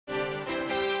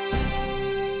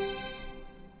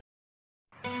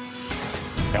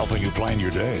helping you plan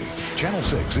your day. Channel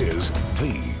 6 is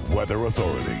the weather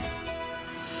authority.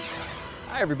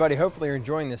 Hi everybody, hopefully you're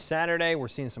enjoying this Saturday. We're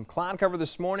seeing some cloud cover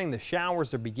this morning. The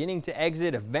showers are beginning to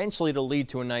exit, eventually to lead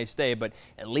to a nice day, but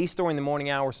at least during the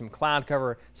morning hours, some cloud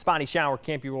cover. Spotty shower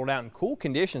can't be ruled out in cool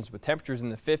conditions with temperatures in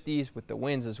the 50s with the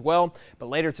winds as well. But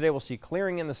later today we'll see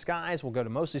clearing in the skies. We'll go to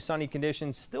mostly sunny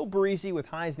conditions, still breezy with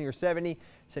highs near 70,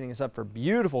 setting us up for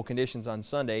beautiful conditions on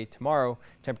Sunday. Tomorrow,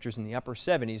 temperatures in the upper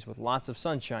 70s with lots of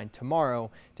sunshine. Tomorrow,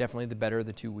 definitely the better of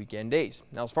the two weekend days.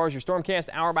 Now as far as your stormcast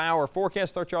hour by hour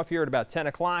forecast starts you off here at about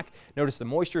 10 o'clock. Notice the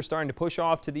moisture starting to push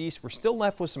off to the east. We're still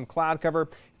left with some cloud cover.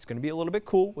 It's going to be a little bit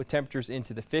cool with temperatures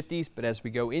into the 50s, but as we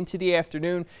go into the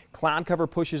afternoon, cloud cover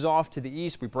pushes off to the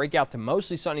east. We break out to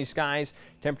mostly sunny skies.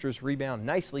 Temperatures rebound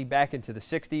nicely back into the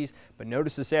 60s, but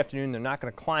notice this afternoon they're not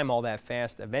going to climb all that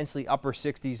fast. Eventually upper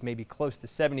 60s, maybe close to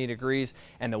 70 degrees.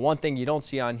 And the one thing you don't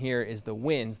see on here is the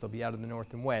winds. They'll be out of the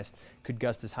north and west. Could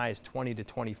gust as high as 20 to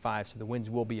 25, so the winds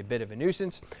will be a bit of a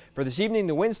nuisance. For this evening,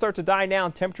 the winds start to die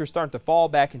down. Temperatures start to fall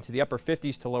back into the upper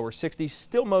 50s to lower 60s.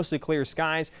 Still mostly clear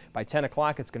skies. By 10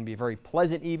 o'clock, it's going to be a very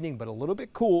pleasant evening, but a little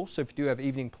bit cool. So if you do have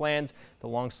evening plans, the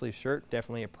long sleeve shirt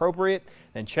definitely appropriate.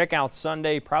 Then check out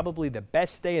Sunday, probably the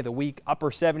best day of the week.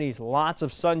 Upper 70s, lots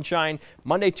of sunshine.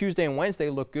 Monday, Tuesday, and Wednesday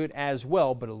look good as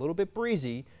well, but a little bit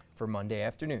breezy for Monday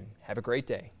afternoon. Have a great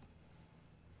day.